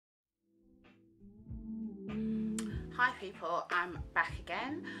Hi people, I'm back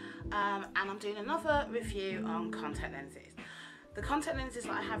again and I'm doing another review on contact lenses. The contact lenses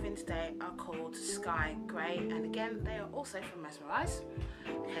that I have in today are called Sky Grey, and again they are also from Mesmereyez.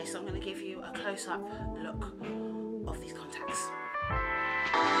 Okay, so I'm going to give you a close-up look of these contacts.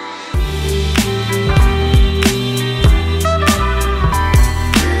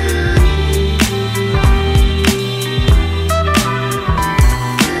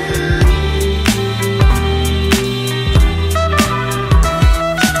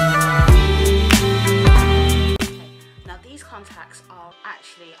 Contacts are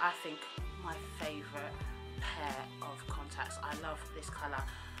actually, I think, my favourite pair of contacts. I love this colour.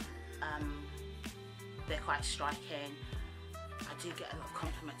 They're quite striking. I do get a lot of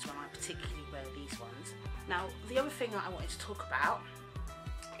compliments when I particularly wear these ones. Now, the other thing that I wanted to talk about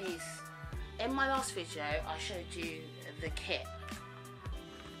is, in my last video I showed you the kit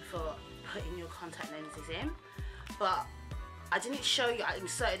for putting your contact lenses in, but I didn't show you, I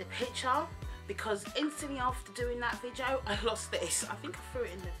inserted a picture, because instantly after doing that video I lost this. I think I threw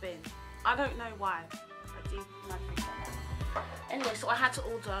it in the bin. I don't know why. I do nothing like that. Anyway, so I had to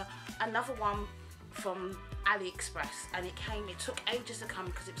order another one from AliExpress, and it took ages to come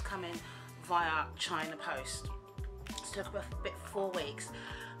because it was coming via China Post. It took about 4 weeks.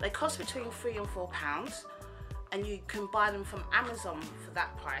 They cost between £3 and £4, and you can buy them from Amazon for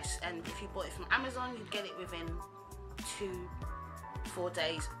that price, and if you bought it from Amazon you'd get it within 2-4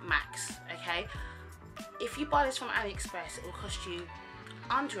 days max. Okay, if you buy this from AliExpress it will cost you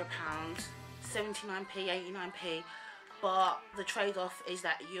under £1, 79p, 89p, but the trade-off is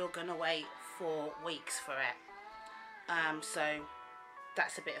that you're gonna wait 4 weeks for it, so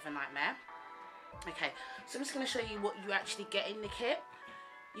that's a bit of a nightmare. Okay, so I'm just going to show you what you actually get in the kit.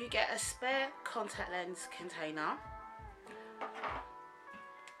 You get a spare contact lens container,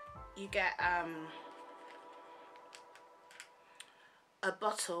 you get a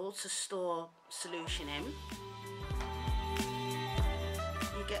bottle to store solution in,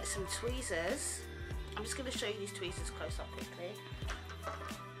 you get some tweezers. I'm just going to show you these tweezers close up quickly.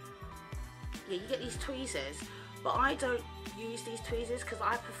 Yeah, you get these tweezers, but I don't use these tweezers because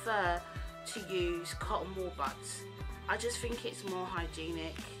I prefer to use cotton wool buds. I just think it's more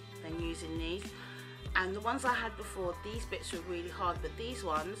hygienic than using these, and the ones I had before, these bits were really hard, but these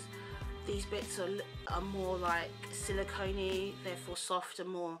bits are more like silicone-y, therefore soft and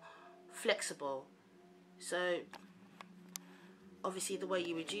more flexible. So obviously the way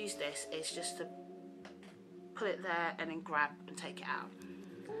you would use this is just to put it there and then grab and take it out.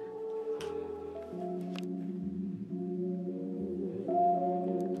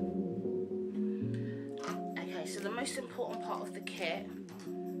 Okay, so the most important part of the kit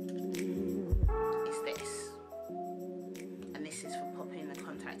is this, and this is for popping the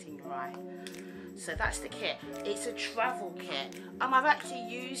contact in your eye. So that's the kit. It's a travel kit. I've actually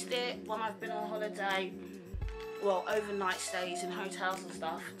used it when I've been on holiday, well, overnight stays in hotels and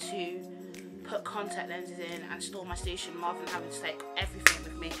stuff, to put contact lenses in and store my solution rather than having to take everything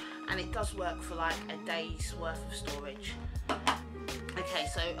with me, and it does work for like a day's worth of storage. Okay,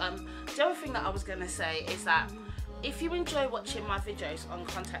 so the other thing that I was going to say is that if you enjoy watching my videos on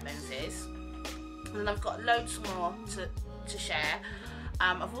contact lenses, and I've got loads more to share,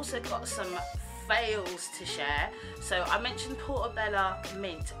 I've also got some fails to share. So I mentioned Portobello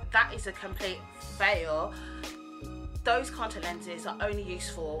Mint. That is a complete fail. Those contact lenses are only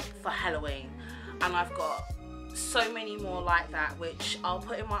useful for Halloween, and I've got so many more like that which I'll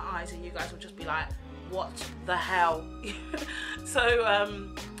put in my eyes and you guys will just be like, what the hell? So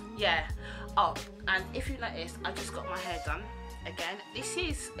yeah. Oh, and if you noticed, I just got my hair done again. This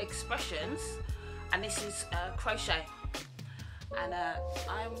is Expressions, and this is crochet, and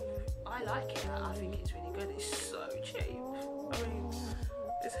I like it. I think it's really good. It's so cheap. I mean,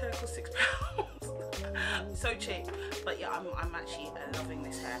 this hair cost £6. So cheap. But yeah, I'm actually loving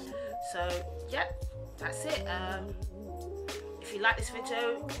this hair. So yeah, that's it. If you like this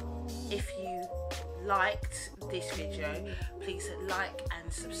video, if you liked this video, please like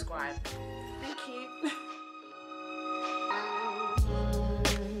and subscribe. Thank you.